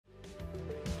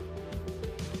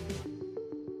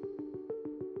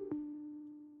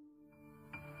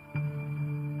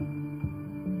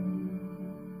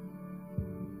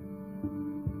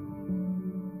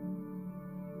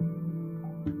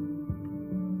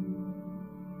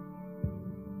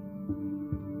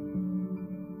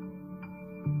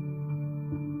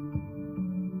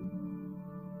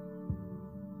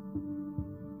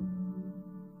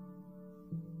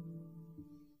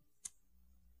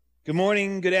Good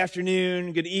morning, good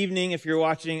afternoon, good evening if you're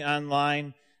watching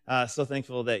online. So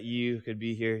thankful that you could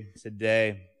be here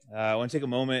today. I want to take a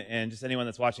moment, and just anyone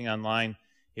that's watching online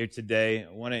here today,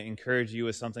 I want to encourage you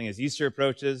with something as Easter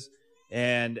approaches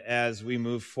and as we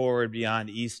move forward beyond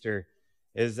Easter,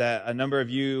 is that a number of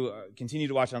you continue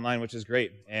to watch online, which is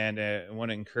great, and I want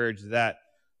to encourage that.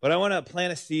 But I want to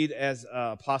plant a seed as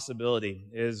a possibility,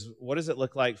 is what does it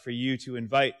look like for you to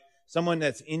invite someone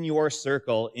that's in your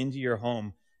circle into your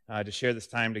home to share this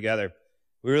time together.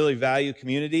 We really value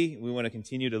community. We want to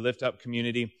continue to lift up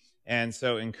community, and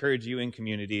so encourage you in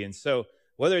community. And so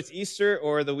whether it's Easter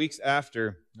or the weeks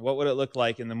after, what would it look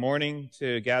like in the morning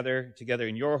to gather together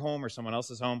in your home or someone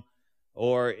else's home,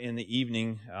 or in the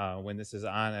evening when this is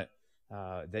on it,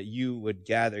 that you would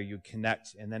gather, you'd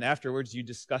connect, and then afterwards you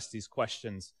discuss these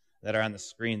questions that are on the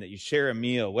screen, that you share a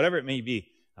meal, whatever it may be,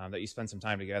 that you spend some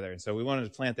time together. And so we wanted to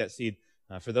plant that seed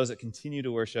for those that continue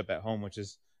to worship at home, which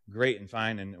is great and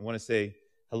fine. And I want to say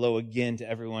hello again to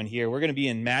everyone here. We're going to be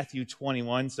in Matthew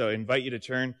 21, so I invite you to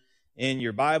turn in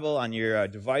your Bible, on your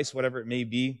device, whatever it may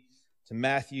be, to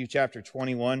Matthew chapter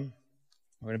 21.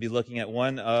 We're going to be looking at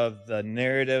one of the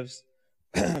narratives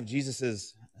of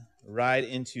Jesus' ride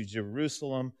into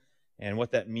Jerusalem and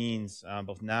what that means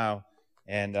both now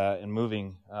and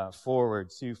moving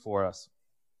forward too for us.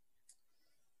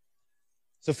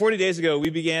 So 40 days ago,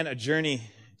 we began a journey,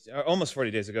 almost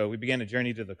 40 days ago, we began a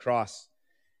journey to the cross.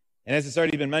 And as it's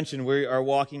already been mentioned, we are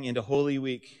walking into Holy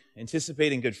Week,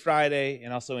 anticipating Good Friday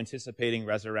and also anticipating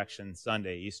Resurrection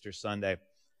Sunday, Easter Sunday.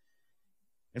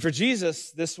 And for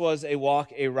Jesus, this was a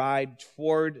walk, a ride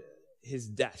toward his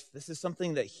death. This is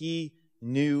something that he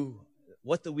knew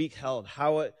what the week held,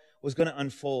 how it was going to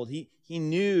unfold. He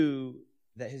knew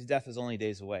that his death was only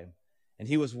days away, and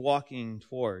he was walking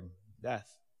toward death.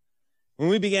 When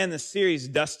we began this series,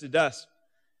 Dust to Dust,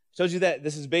 I told you that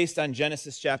this is based on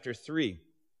Genesis chapter 3,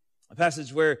 a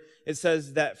passage where it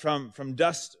says that from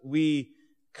dust we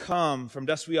come, from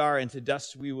dust we are, and to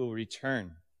dust we will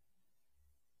return.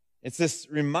 It's this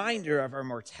reminder of our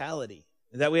mortality,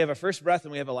 that we have a first breath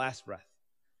and we have a last breath.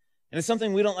 And it's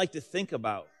something we don't like to think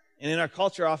about. And in our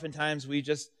culture, oftentimes, we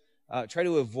just try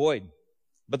to avoid.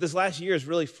 But this last year has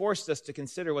really forced us to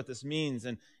consider what this means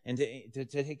and to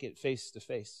take it face to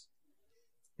face.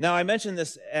 Now, I mention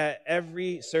this at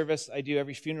every service I do,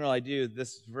 every funeral I do,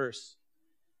 this verse.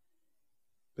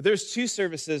 But there's two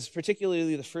services,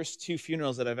 particularly the first two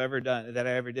funerals that I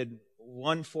ever did.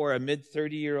 One for a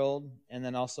mid-30-year-old, and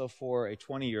then also for a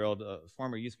 20-year-old, a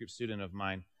former youth group student of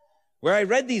mine, where I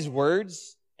read these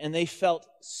words, and they felt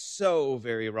so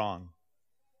very wrong.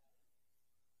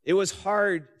 It was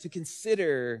hard to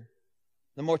consider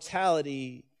the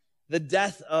mortality, the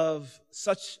death of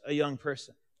such a young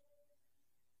person.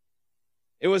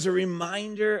 It was a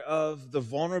reminder of the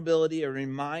vulnerability, a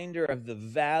reminder of the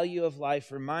value of life,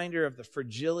 a reminder of the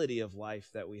fragility of life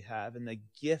that we have and the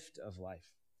gift of life.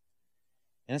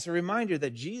 And it's a reminder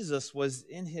that Jesus was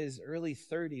in his early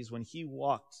 30s when he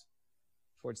walked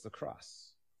towards the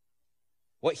cross.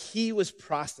 What he was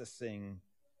processing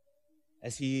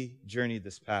as he journeyed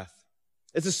this path.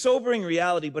 It's a sobering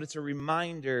reality, but it's a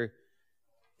reminder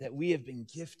that we have been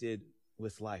gifted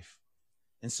with life.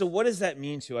 And so what does that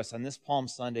mean to us on this Palm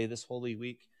Sunday, this Holy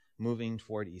Week, moving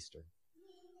toward Easter?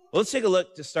 Well, let's take a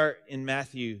look to start in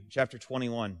Matthew chapter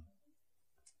 21. It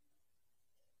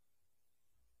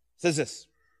says this,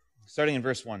 starting in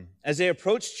verse 1. As they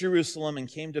approached Jerusalem and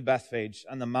came to Bethphage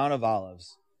on the Mount of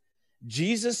Olives,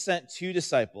 Jesus sent 2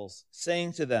 disciples,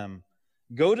 saying to them,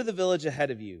 "Go to the village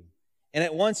ahead of you, and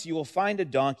at once you will find a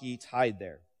donkey tied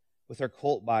there, with her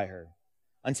colt by her.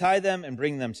 Untie them and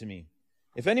bring them to me.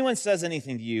 If anyone says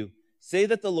anything to you, say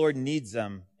that the Lord needs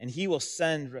them, and he will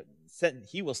send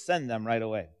them right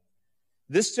away."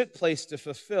 This took place to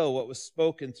fulfill what was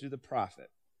spoken through the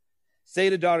prophet. "Say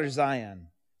to daughter Zion,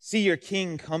 see, your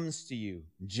king comes to you,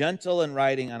 gentle and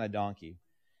riding on a donkey,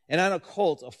 and on a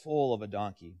colt, a foal of a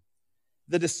donkey."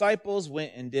 The disciples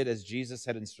went and did as Jesus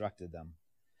had instructed them.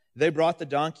 They brought the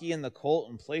donkey and the colt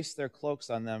and placed their cloaks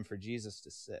on them for Jesus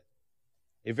to sit.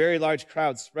 A very large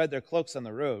crowd spread their cloaks on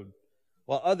the road,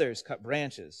 while others cut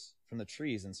branches from the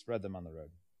trees and spread them on the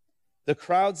road. The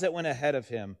crowds that went ahead of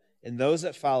him and those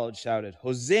that followed shouted,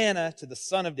 "Hosanna to the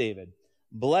Son of David!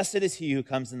 Blessed is he who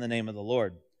comes in the name of the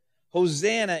Lord!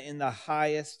 Hosanna in the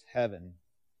highest heaven!"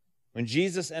 When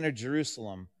Jesus entered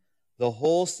Jerusalem, the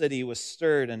whole city was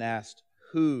stirred and asked,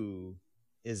 "Who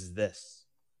is this?"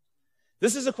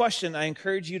 This is a question I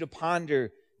encourage you to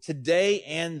ponder today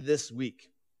and this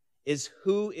week, is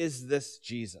who is this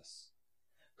Jesus?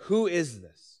 Who is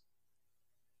this?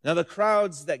 Now, the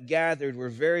crowds that gathered were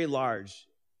very large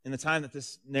in the time that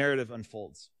this narrative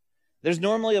unfolds. There's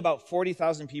normally about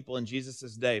 40,000 people in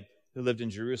Jesus' day who lived in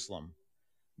Jerusalem,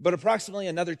 but approximately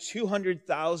another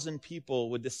 200,000 people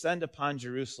would descend upon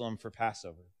Jerusalem for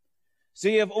Passover. So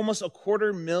you have almost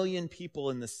 250,000 people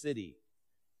in the city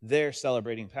there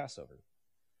celebrating Passover.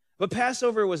 But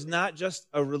Passover was not just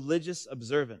a religious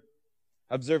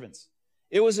observance.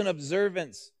 It was an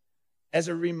observance as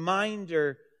a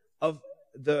reminder of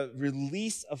the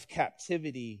release of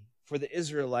captivity for the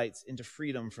Israelites into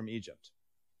freedom from Egypt.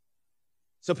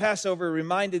 So Passover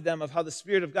reminded them of how the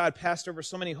Spirit of God passed over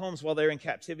so many homes while they were in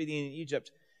captivity in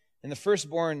Egypt. And the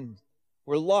firstborn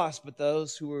were lost, but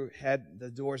those who had the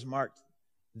doors marked,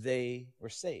 they were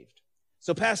saved.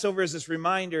 So Passover is this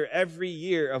reminder every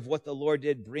year of what the Lord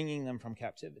did, bringing them from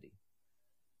captivity.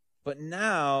 But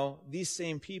now, these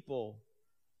same people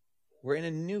were in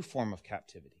a new form of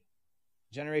captivity,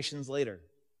 generations later.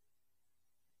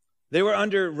 They were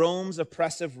under Rome's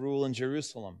oppressive rule in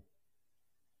Jerusalem.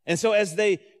 And so as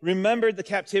they remembered the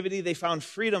captivity they found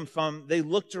freedom from, they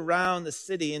looked around the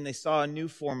city and they saw a new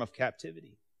form of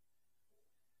captivity.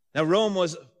 Now, Rome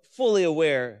was fully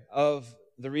aware of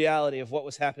the reality of what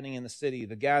was happening in the city,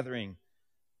 the gathering,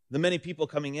 the many people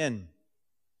coming in.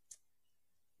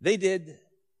 They did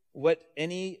what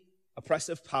any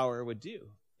oppressive power would do,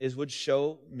 is would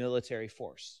show military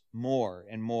force more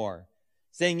and more,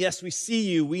 saying, yes, we see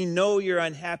you, we know you're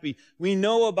unhappy, we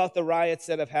know about the riots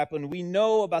that have happened, we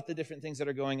know about the different things that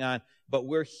are going on, but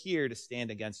we're here to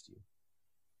stand against you.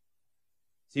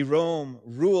 See, Rome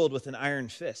ruled with an iron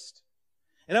fist.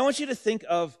 And I want you to think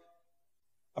of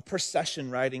a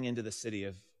procession riding into the city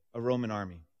of a Roman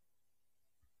army.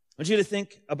 I want you to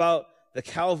think about the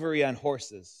cavalry on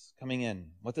horses coming in,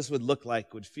 what this would look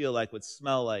like, would feel like, would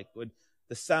smell like, what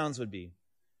the sounds would be.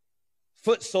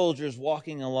 Foot soldiers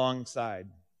walking alongside,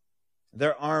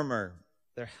 their armor,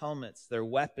 their helmets, their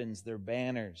weapons, their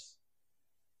banners.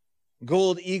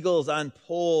 Gold eagles on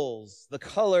poles, the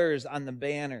colors on the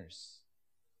banners.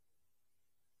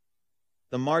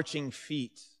 The marching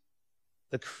feet,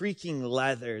 the creaking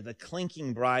leather, the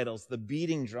clinking bridles, the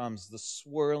beating drums, the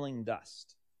swirling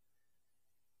dust.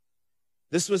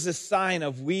 This was a sign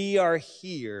of, we are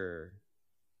here.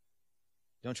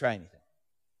 Don't try anything.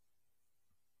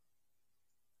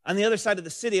 On the other side of the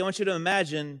city, I want you to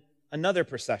imagine another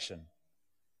procession.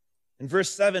 In verse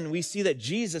 7, we see that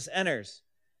Jesus enters.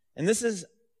 And this is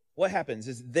what happens,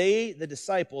 is they, the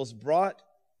disciples, brought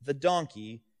the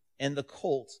donkey and the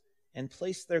colt and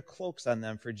placed their cloaks on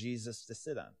them for Jesus to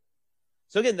sit on.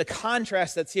 So again, the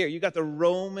contrast that's here, you've got the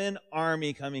Roman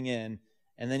army coming in,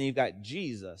 and then you've got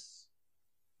Jesus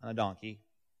on a donkey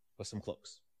with some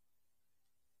cloaks.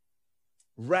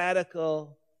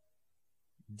 Radical,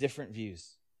 different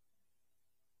views.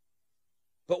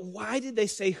 But why did they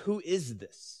say, who is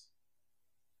this?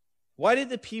 Why did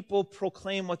the people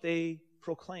proclaim what they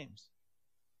proclaimed?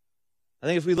 I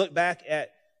think if we look back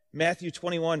at Matthew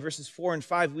 21, verses 4 and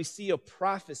 5, we see a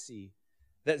prophecy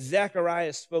that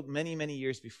Zechariah spoke many, many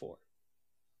years before.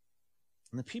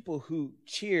 And the people who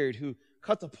cheered, who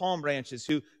cut the palm branches,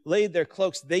 who laid their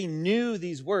cloaks, they knew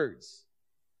these words.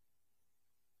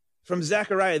 From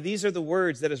Zechariah, these are the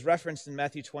words that is referenced in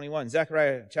Matthew 21.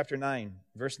 Zechariah chapter 9,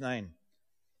 verse 9. It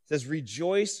says,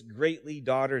 rejoice greatly,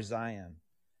 daughter Zion.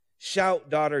 Shout,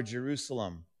 daughter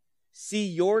Jerusalem. See,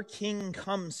 your king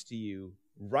comes to you,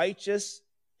 righteous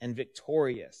and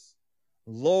victorious,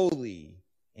 lowly,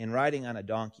 and riding on a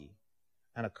donkey,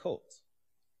 on a colt,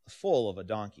 the foal of a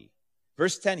donkey.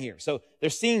 Verse 10 here. So they're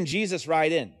seeing Jesus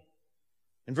ride in.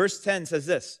 And verse 10 says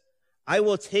this, I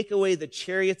will take away the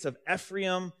chariots of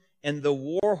Ephraim and the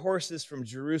war horses from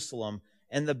Jerusalem,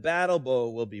 and the battle bow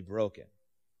will be broken.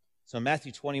 So in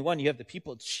Matthew 21, you have the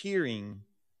people cheering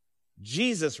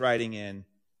Jesus riding in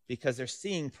because they're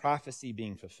seeing prophecy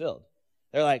being fulfilled.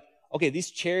 They're like, okay,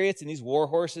 these chariots and these war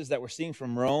horses that we're seeing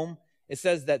from Rome, it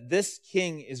says that this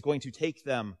king is going to take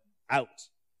them out.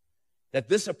 That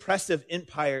this oppressive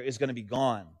empire is going to be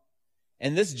gone.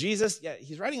 And this Jesus, yeah,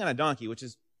 he's riding on a donkey, which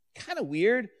is kind of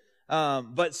weird,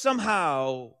 but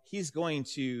somehow he's going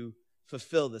to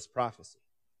fulfill this prophecy.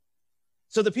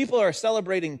 So the people are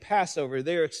celebrating Passover.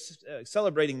 They're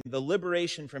celebrating the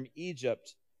liberation from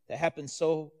Egypt that happened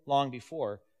so long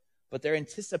before, but they're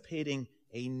anticipating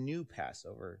a new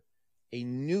Passover, a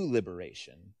new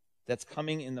liberation that's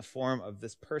coming in the form of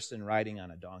this person riding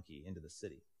on a donkey into the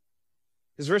city.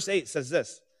 Because verse 8 says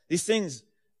this, these things,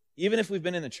 even if we've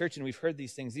been in the church and we've heard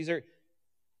these things, these are,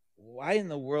 why in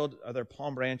the world are there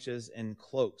palm branches and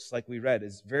cloaks? Like we read,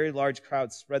 as very large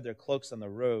crowds spread their cloaks on the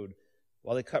road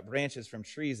while they cut branches from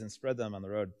trees and spread them on the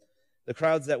road. The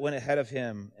crowds that went ahead of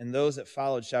him and those that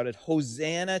followed shouted,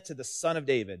 Hosanna to the Son of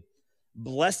David.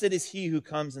 Blessed is he who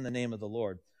comes in the name of the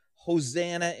Lord.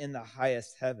 Hosanna in the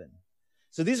highest heaven.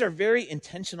 So these are very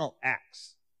intentional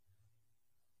acts.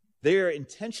 They are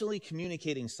intentionally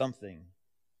communicating something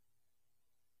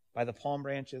by the palm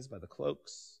branches, by the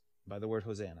cloaks, by the word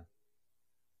Hosanna.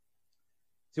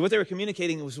 See, what they were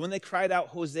communicating was when they cried out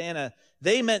Hosanna,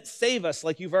 they meant save us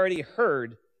like you've already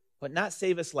heard, but not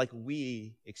save us like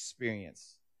we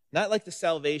experience. Not like the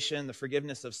salvation, the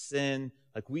forgiveness of sin,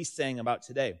 like we sang about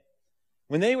today.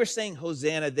 When they were saying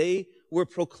Hosanna, they were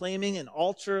proclaiming an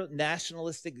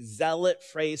ultra-nationalistic zealot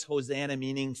phrase, Hosanna,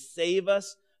 meaning save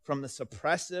us from the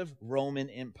suppressive Roman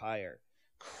Empire.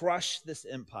 Crush this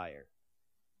empire.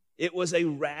 It was a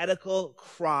radical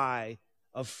cry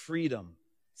of freedom.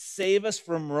 Save us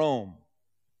from Rome.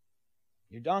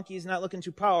 Your donkey is not looking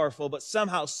too powerful, but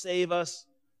somehow save us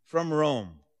from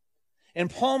Rome. And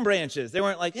palm branches, they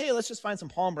weren't like, hey, let's just find some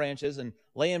palm branches and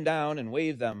lay them down and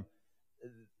wave them.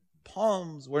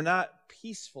 Palms were not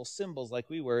peaceful symbols like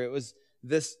we were. It was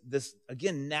this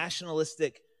again,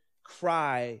 nationalistic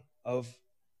cry of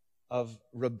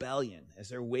rebellion as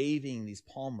they're waving these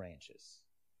palm branches.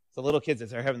 So little kids, as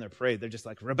they're having their parade, they're just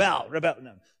like, rebel, rebel.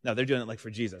 No, they're doing it like for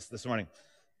Jesus this morning.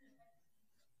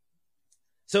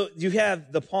 So you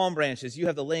have the palm branches, you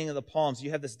have the laying of the palms,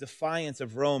 you have this defiance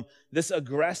of Rome, this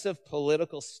aggressive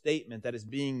political statement that is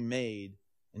being made.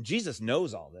 And Jesus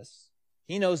knows all this.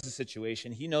 He knows the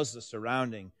situation. He knows the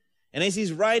surrounding. And as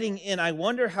he's riding in, I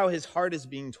wonder how his heart is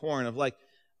being torn of like,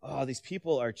 oh, these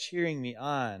people are cheering me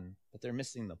on, but they're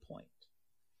missing the point.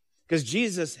 Because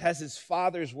Jesus has his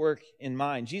Father's work in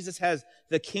mind. Jesus has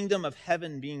the kingdom of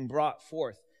heaven being brought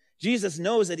forth. Jesus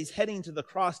knows that he's heading to the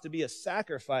cross to be a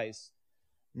sacrifice,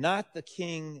 not the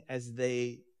king as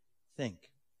they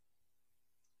think.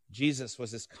 Jesus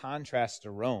was this contrast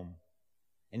to Rome.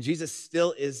 And Jesus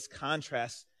still is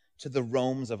contrast to the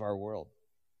Romes of our world.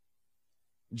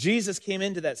 Jesus came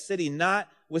into that city not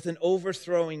with an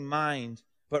overthrowing mind,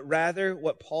 but rather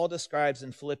what Paul describes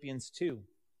in Philippians 2.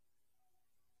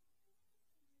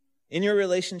 In your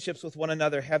relationships with one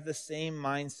another, have the same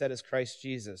mindset as Christ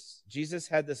Jesus. Jesus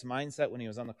had this mindset when he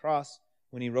was on the cross,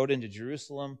 when he rode into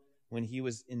Jerusalem, when he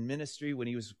was in ministry, when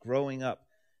he was growing up.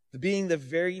 Being the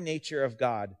very nature of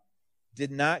God,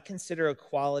 did not consider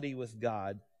equality with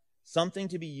God something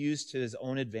to be used to his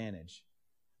own advantage.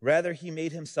 Rather, he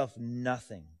made himself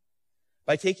nothing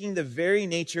by taking the very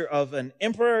nature of an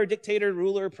emperor, dictator,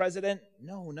 ruler, president.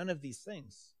 No, none of these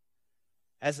things.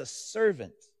 As a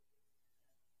servant,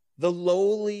 the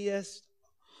lowliest,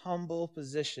 humble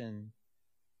position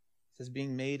says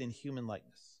being made in human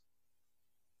likeness.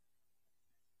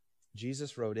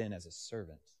 Jesus rode in as a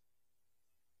servant,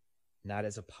 not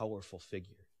as a powerful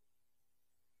figure.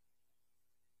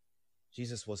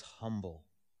 Jesus was humble.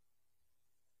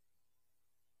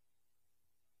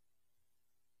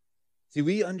 See,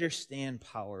 we understand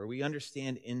power. We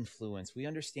understand influence. We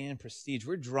understand prestige.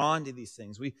 We're drawn to these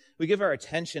things. We give our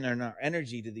attention and our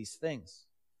energy to these things.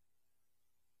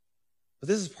 But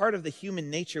this is part of the human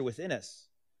nature within us.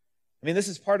 I mean, this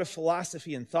is part of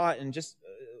philosophy and thought and just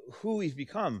who we've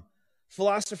become.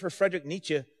 Philosopher Friedrich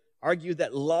Nietzsche argued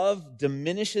that love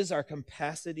diminishes our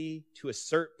capacity to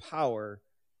assert power,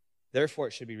 therefore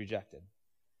it should be rejected.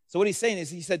 So what he's saying is,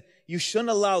 he said, you shouldn't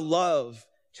allow love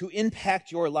to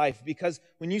impact your life, because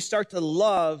when you start to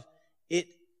love, it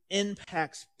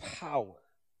impacts power.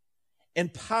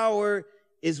 And power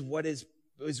is what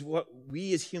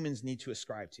we as humans need to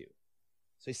ascribe to.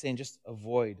 So he's saying just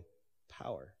avoid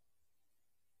power.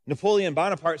 Napoleon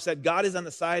Bonaparte said God is on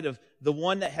the side of the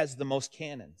one that has the most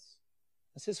cannons.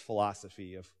 That's his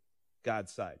philosophy of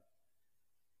God's side.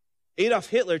 Adolf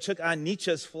Hitler took on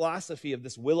Nietzsche's philosophy of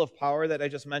this will of power that I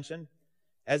just mentioned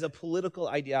as a political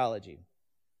ideology.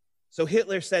 So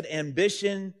Hitler said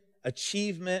ambition,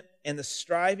 achievement, and the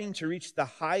striving to reach the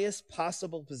highest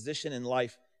possible position in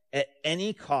life at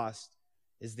any cost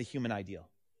is the human ideal.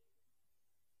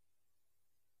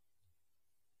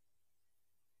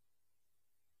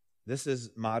 This is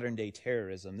modern day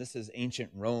terrorism. This is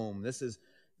ancient Rome. This is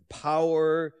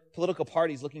power, political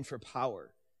parties looking for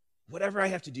power. Whatever I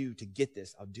have to do to get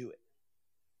this, I'll do it.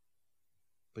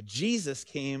 But Jesus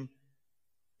came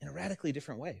in a radically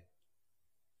different way.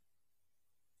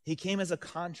 He came as a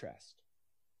contrast.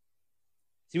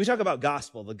 See, we talk about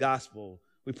the gospel.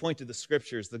 We point to the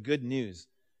scriptures, the good news.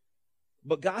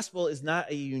 But gospel is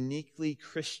not a uniquely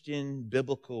Christian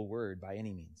biblical word by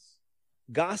any means.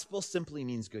 Gospel simply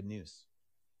means good news.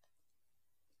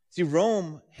 See,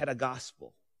 Rome had a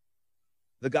gospel.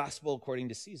 The gospel according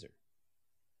to Caesar.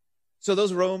 So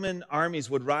those Roman armies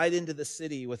would ride into the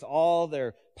city with all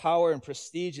their power and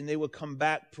prestige, and they would come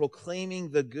back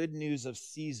proclaiming the good news of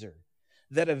Caesar.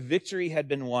 that a victory had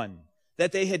been won,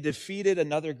 that they had defeated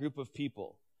another group of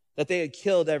people, that they had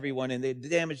killed everyone and they had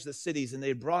damaged the cities and they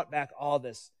had brought back all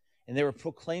this. And they were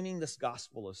proclaiming this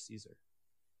gospel of Caesar,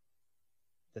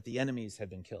 that the enemies had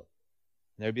been killed.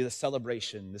 And there would be the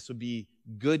celebration. This would be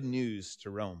good news to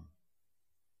Rome.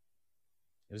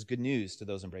 It was good news to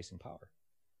those embracing power.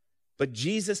 But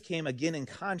Jesus came again in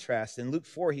contrast. In Luke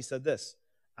 4, he said this,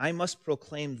 I must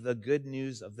proclaim the good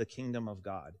news of the kingdom of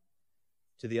God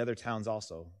to the other towns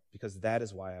also, because that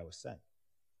is why I was sent.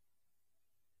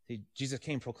 See, Jesus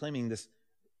came proclaiming this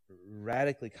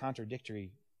radically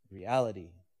contradictory reality,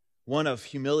 one of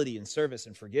humility and service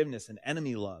and forgiveness and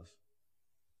enemy love.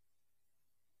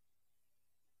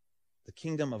 The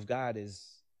kingdom of God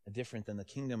is different than the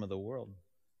kingdom of the world.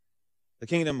 The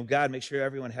kingdom of God makes sure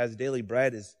everyone has daily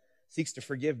bread, seeks to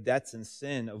forgive debts and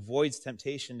sin, avoids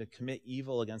temptation to commit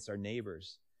evil against our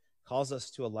neighbors, calls us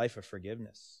to a life of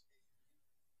forgiveness.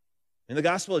 And the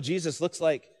gospel of Jesus looks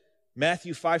like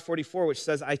Matthew 5:44, which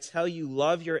says, I tell you,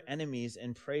 love your enemies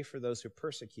and pray for those who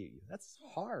persecute you. That's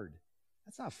hard.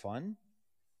 That's not fun.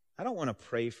 I don't want to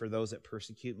pray for those that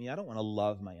persecute me. I don't want to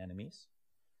love my enemies.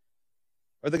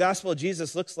 Or the gospel of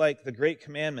Jesus looks like the great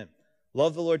commandment,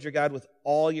 love the Lord your God with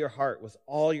all your heart, with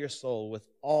all your soul, with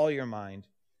all your mind.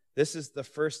 This is the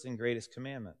first and greatest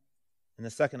commandment. And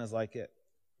the second is like it,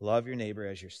 love your neighbor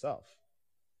as yourself.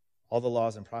 All the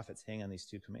laws and prophets hang on these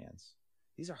two commands.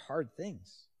 These are hard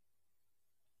things.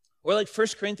 Or like 1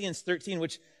 Corinthians 13,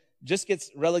 which just gets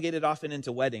relegated often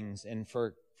into weddings and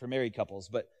for married couples.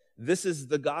 But this is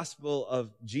the gospel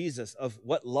of Jesus, of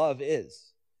what love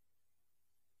is.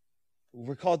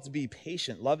 We're called to be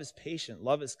patient. Love is patient.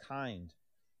 Love is kind.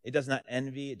 It does not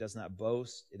envy. It does not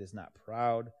boast. It is not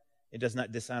proud. It does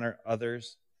not dishonor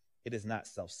others. It is not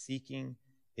self-seeking.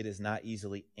 It is not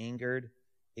easily angered.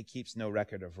 It keeps no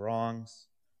record of wrongs.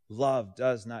 Love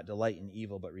does not delight in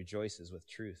evil, but rejoices with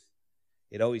truth.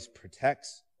 It always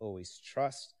protects, always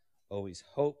trusts, always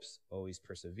hopes, always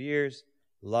perseveres.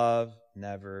 Love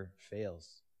never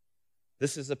fails.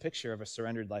 This is a picture of a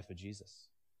surrendered life of Jesus.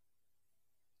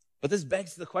 But this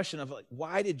begs the question of,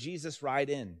 why did Jesus ride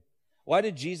in? Why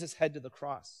did Jesus head to the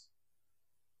cross?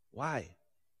 Why?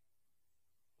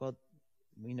 Well,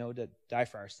 we know to die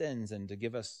for our sins and to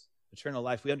give us eternal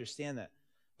life. We understand that.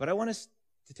 But I want us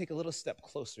to take a little step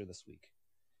closer this week,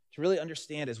 to really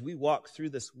understand as we walk through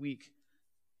this week,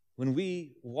 when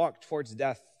we walk towards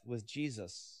death with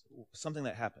Jesus, something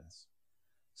that happens.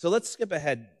 So let's skip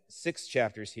ahead 6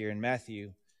 chapters here in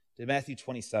Matthew to Matthew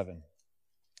 27.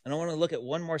 And I want to look at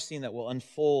one more scene that will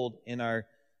unfold in our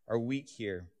week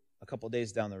here, a couple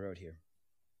days down the road here.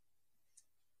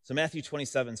 So Matthew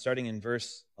 27, starting in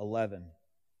verse 11.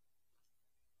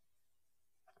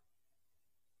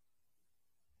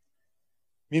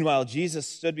 Meanwhile, Jesus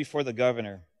stood before the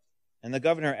governor, and the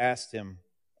governor asked him,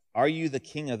 "Are you the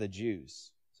king of the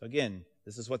Jews?" So again,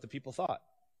 this is what the people thought.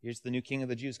 Here's the new king of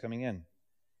the Jews coming in.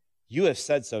 "You have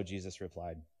said so," Jesus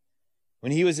replied.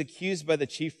 When he was accused by the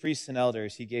chief priests and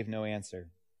elders, he gave no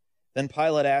answer. Then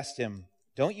Pilate asked him,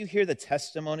 "Don't you hear the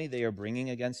testimony they are bringing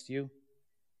against you?"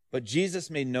 But Jesus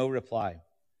made no reply,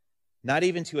 not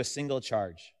even to a single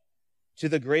charge, to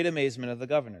the great amazement of the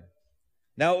governor.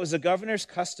 Now it was the governor's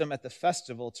custom at the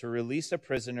festival to release a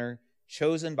prisoner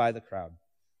chosen by the crowd.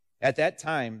 At that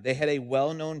time, they had a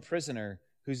well-known prisoner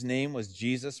whose name was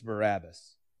Jesus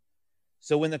Barabbas.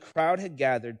 So when the crowd had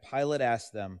gathered, Pilate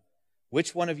asked them,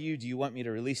 "Which one of you do you want me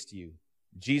to release to you,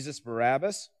 Jesus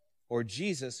Barabbas or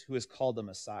Jesus who is called the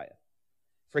Messiah?"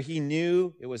 For he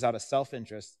knew it was out of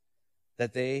self-interest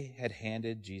that they had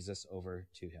handed Jesus over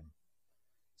to him.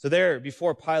 So there,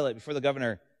 before Pilate, before the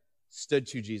governor, stood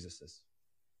two Jesuses.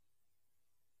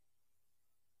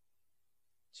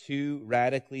 Two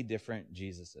radically different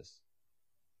Jesuses.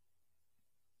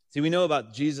 See, we know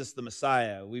about Jesus the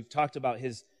Messiah. We've talked about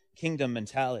his kingdom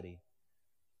mentality.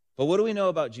 But what do we know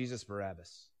about Jesus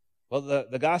Barabbas? Well,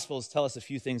 the Gospels tell us a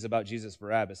few things about Jesus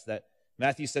Barabbas. That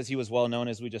Matthew says he was well known,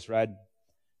 as we just read.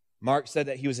 Mark said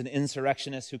that he was an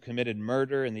insurrectionist who committed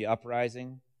murder in the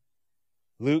uprising.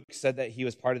 Luke said that he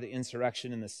was part of the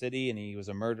insurrection in the city and he was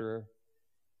a murderer.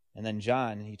 And then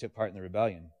John, he took part in the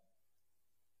rebellion.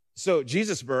 So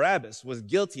Jesus Barabbas was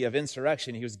guilty of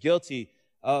insurrection. He was guilty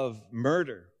of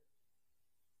murder.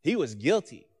 He was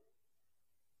guilty.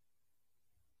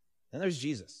 Then there's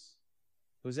Jesus,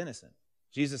 who's innocent.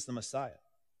 Jesus the Messiah.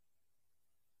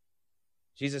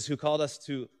 Jesus who called us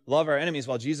to love our enemies,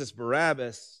 while Jesus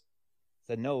Barabbas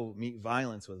said, no, meet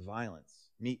violence with violence.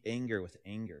 Meet anger with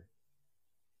anger.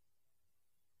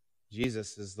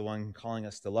 Jesus is the one calling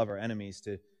us to love our enemies,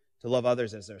 to love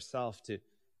others as ourselves, to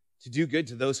do good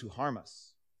to those who harm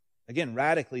us. again,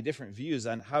 radically different views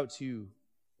on how to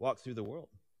walk through the world.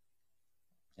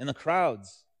 And the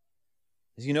crowds,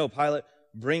 as you know, Pilate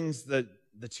brings the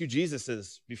two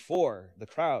Jesuses before the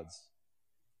crowds.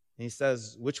 And he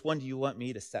says, which one do you want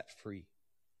me to set free?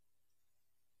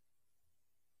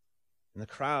 And the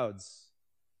crowds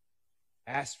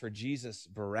asked for Jesus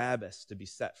Barabbas to be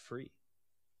set free.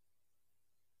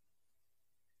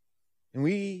 And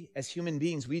we, as human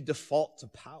beings, we default to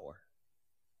power.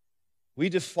 We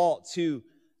default to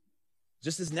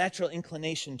just this natural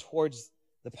inclination towards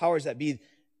the powers that be.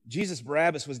 Jesus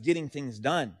Barabbas was getting things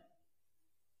done.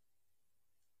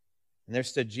 And there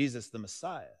stood Jesus the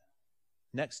Messiah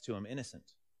next to him, innocent.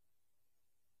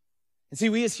 And see,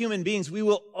 we as human beings, we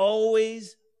will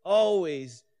always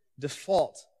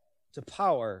default to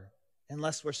power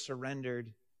unless we're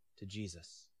surrendered to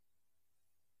Jesus.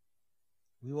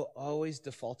 We will always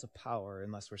default to power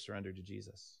unless we're surrendered to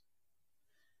Jesus.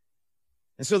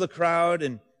 And so the crowd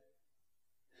and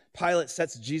Pilate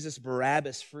sets Jesus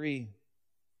Barabbas free.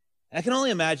 And I can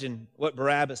only imagine what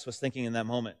Barabbas was thinking in that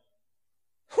moment.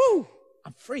 Whew,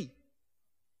 I'm free.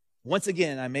 Once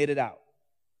again, I made it out.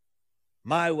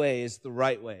 My way is the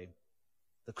right way.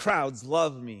 The crowds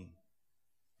love me.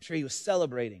 I'm sure he was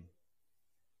celebrating.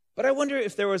 But I wonder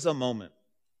if there was a moment,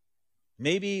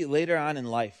 maybe later on in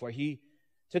life, where he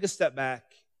took a step back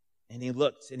and he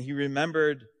looked and he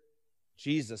remembered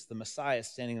Jesus, the Messiah,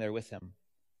 standing there with him.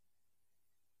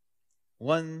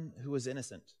 One who was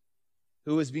innocent,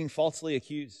 who was being falsely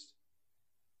accused.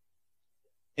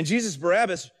 And Jesus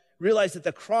Barabbas realized that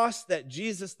the cross that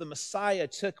Jesus, the Messiah,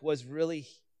 took was really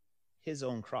his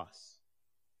own cross.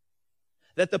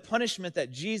 That the punishment that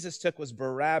Jesus took was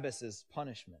Barabbas'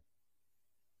 punishment.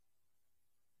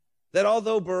 That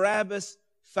although Barabbas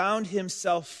found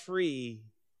himself free,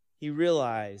 he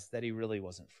realized that he really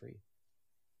wasn't free.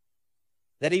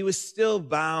 That he was still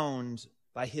bound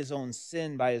by his own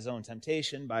sin, by his own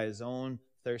temptation, by his own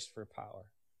thirst for power.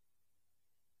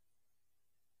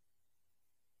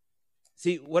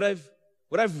 See, what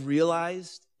I've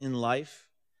realized in life,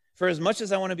 for as much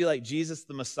as I want to be like Jesus,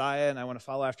 the Messiah, and I want to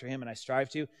follow after him, and I strive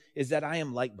to, is that I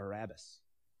am like Barabbas.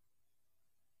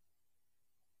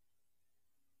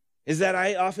 Is that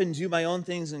I often do my own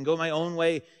things and go my own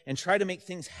way and try to make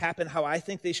things happen how I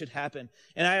think they should happen.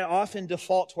 And I often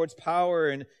default towards power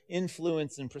and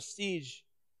influence and prestige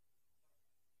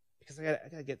because I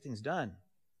got to get things done.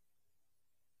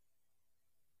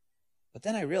 But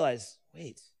then I realize,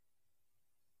 wait,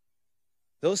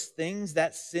 those things,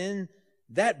 that sin,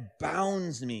 that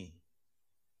bounds me.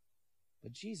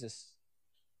 But Jesus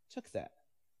took that.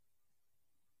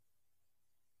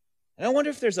 And I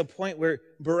wonder if there's a point where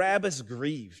Barabbas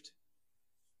grieved.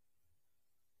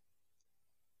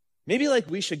 Maybe like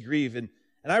we should grieve. And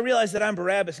I realize that I'm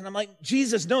Barabbas. And I'm like,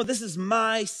 Jesus, no, this is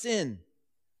my sin.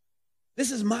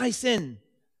 This is my sin.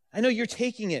 I know you're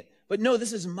taking it. But no,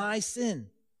 this is my sin.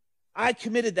 I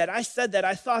committed that. I said that.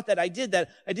 I thought that. I did that.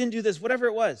 I didn't do this. Whatever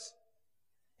it was.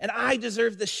 And I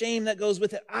deserve the shame that goes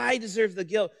with it. I deserve the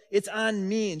guilt. It's on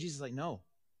me. And Jesus is like, no.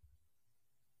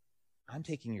 I'm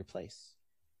taking your place.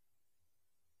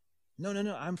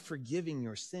 No, I'm forgiving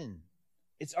your sin.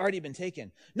 It's already been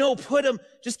taken. No, put them,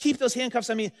 just keep those handcuffs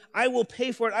on me. I will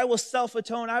pay for it. I will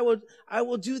self-atone. I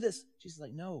will do this. Jesus is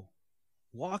like, no,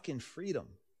 walk in freedom.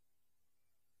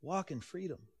 Walk in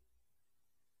freedom.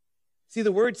 See,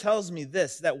 the word tells me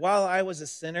this, that while I was a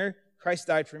sinner, Christ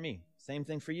died for me. Same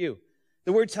thing for you.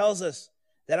 The word tells us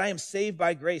that I am saved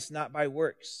by grace, not by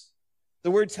works.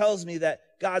 The word tells me that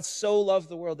God so loved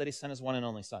the world that he sent his one and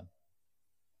only Son.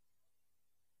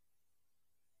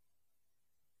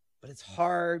 But it's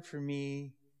hard for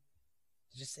me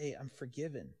to just say, I'm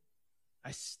forgiven. I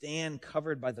stand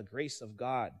covered by the grace of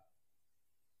God.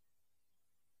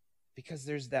 Because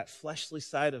there's that fleshly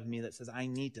side of me that says, I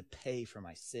need to pay for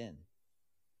my sin.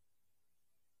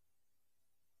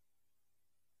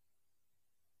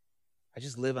 I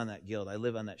just live on that guilt. I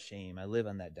live on that shame. I live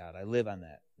on that doubt. I live on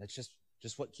that. That's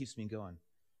just what keeps me going.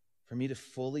 For me to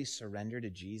fully surrender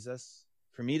to Jesus,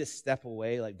 for me to step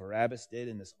away like Barabbas did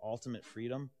in this ultimate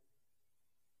freedom,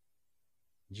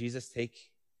 Jesus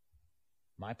take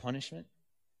my punishment,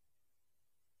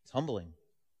 it's humbling.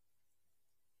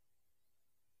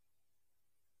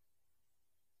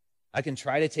 I can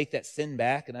try to take that sin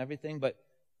back and everything, but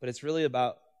it's really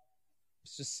about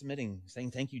just submitting,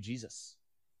 saying, thank you, Jesus.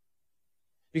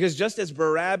 Because just as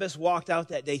Barabbas walked out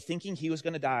that day thinking he was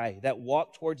going to die, that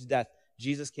walk towards death,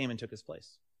 Jesus came and took his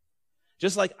place.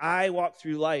 Just like I walked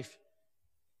through life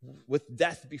with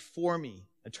death before me,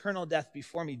 eternal death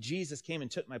before me, Jesus came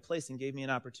and took my place and gave me an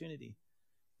opportunity.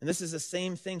 And this is the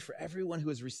same thing for everyone who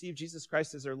has received Jesus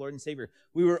Christ as their Lord and Savior.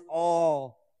 We were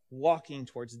all walking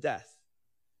towards death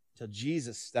until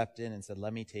Jesus stepped in and said,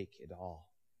 let me take it all.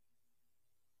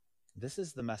 This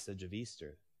is the message of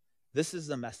Easter. This is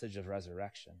the message of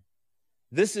resurrection.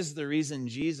 This is the reason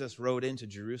Jesus rode into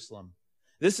Jerusalem.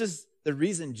 This is the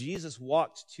reason Jesus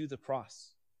walked to the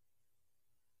cross.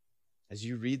 As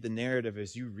you read the narrative,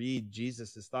 as you read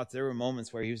Jesus' thoughts, there were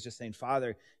moments where he was just saying,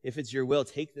 Father, if it's your will,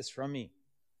 take this from me.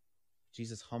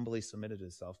 Jesus humbly submitted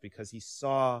himself because he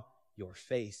saw your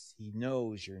face. He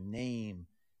knows your name.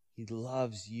 He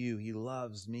loves you. He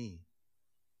loves me.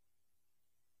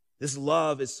 This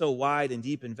love is so wide and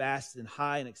deep and vast and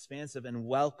high and expansive and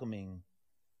welcoming.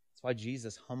 That's why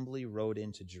Jesus humbly rode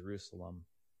into Jerusalem.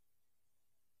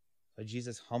 That's why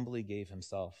Jesus humbly gave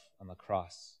himself on the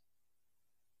cross.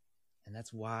 And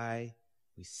that's why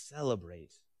we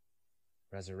celebrate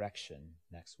resurrection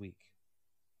next week.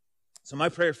 So my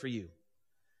prayer for you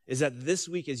is that this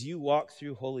week, as you walk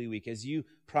through Holy Week, as you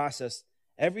process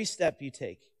every step you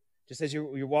take, just as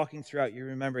you're walking throughout, you're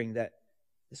remembering that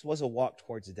this was a walk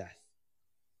towards death.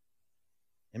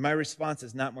 And my response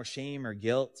is not more shame or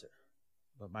guilt,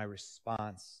 but my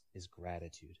response is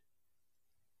gratitude.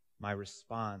 My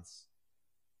response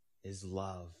is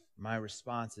love. My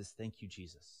response is thank you,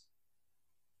 Jesus.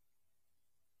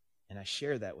 And I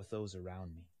share that with those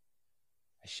around me.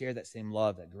 I share that same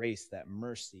love, that grace, that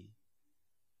mercy,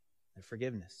 that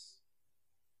forgiveness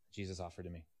that Jesus offered to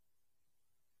me.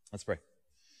 Let's pray.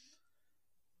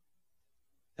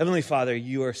 Heavenly Father,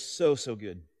 you are so, so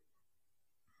good.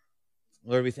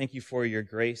 Lord, we thank you for your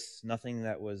grace, nothing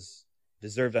that was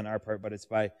deserved on our part, but it's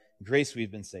by grace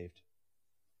we've been saved.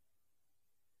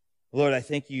 Lord, I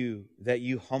thank you that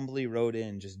you humbly rode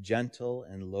in, just gentle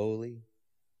and lowly.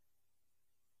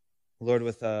 Lord,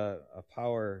 with a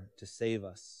power to save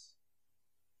us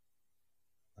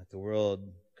like the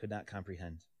world could not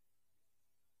comprehend.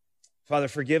 Father,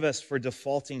 forgive us for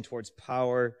defaulting towards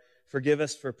power. Forgive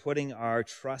us for putting our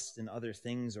trust in other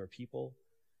things or people.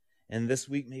 And this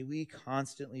week, may we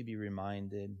constantly be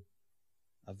reminded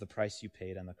of the price you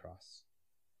paid on the cross.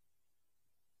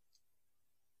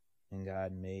 And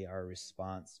God, may our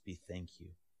response be thank you.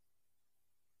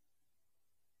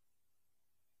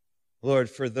 Lord,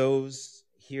 for those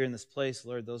here in this place,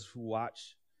 Lord, those who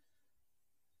watch,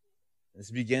 this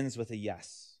begins with a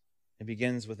yes. It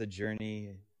begins with a journey.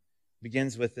 It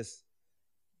begins with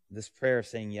this prayer of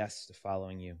saying yes to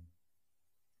following you.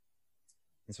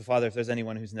 And so, Father, if there's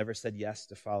anyone who's never said yes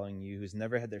to following you, who's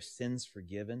never had their sins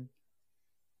forgiven,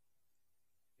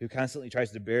 who constantly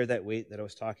tries to bear that weight that I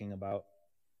was talking about,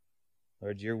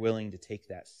 Lord, you're willing to take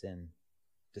that sin,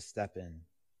 to step in.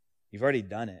 You've already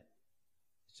done it.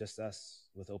 It's just us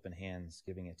with open hands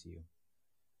giving it to you.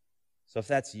 So if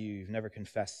that's you, you've never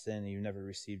confessed sin, and you've never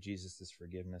received Jesus'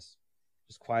 forgiveness,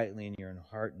 just quietly in your own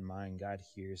heart and mind, God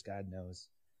hears, God knows,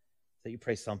 that you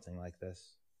pray something like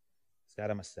this. God,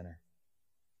 I'm a sinner.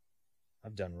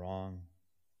 I've done wrong.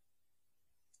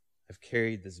 I've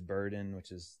carried this burden,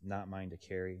 which is not mine to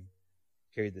carry.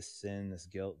 Carried this sin, this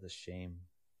guilt, this shame.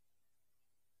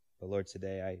 But Lord,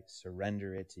 today I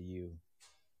surrender it to you,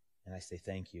 and I say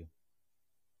thank you.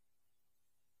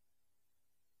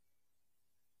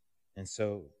 And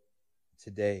so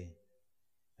today,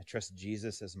 I trust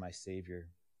Jesus as my Savior,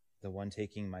 the one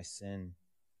taking my sin,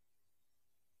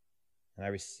 and I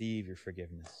receive your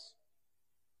forgiveness.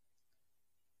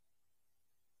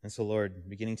 And so, Lord,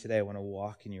 beginning today, I want to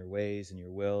walk in your ways and your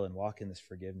will and walk in this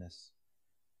forgiveness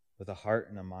with a heart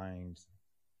and a mind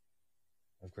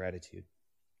of gratitude.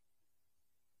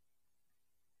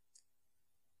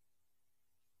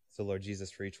 So, Lord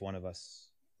Jesus, for each one of us,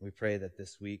 we pray that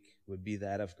this week would be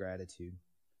that of gratitude,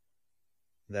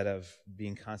 that of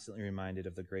being constantly reminded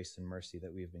of the grace and mercy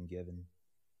that we have been given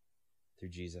through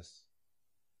Jesus.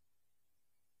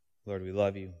 Lord, we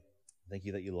love you. Thank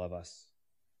you that you love us.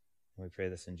 And we pray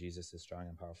this in Jesus' strong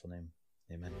and powerful name.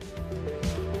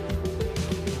 Amen.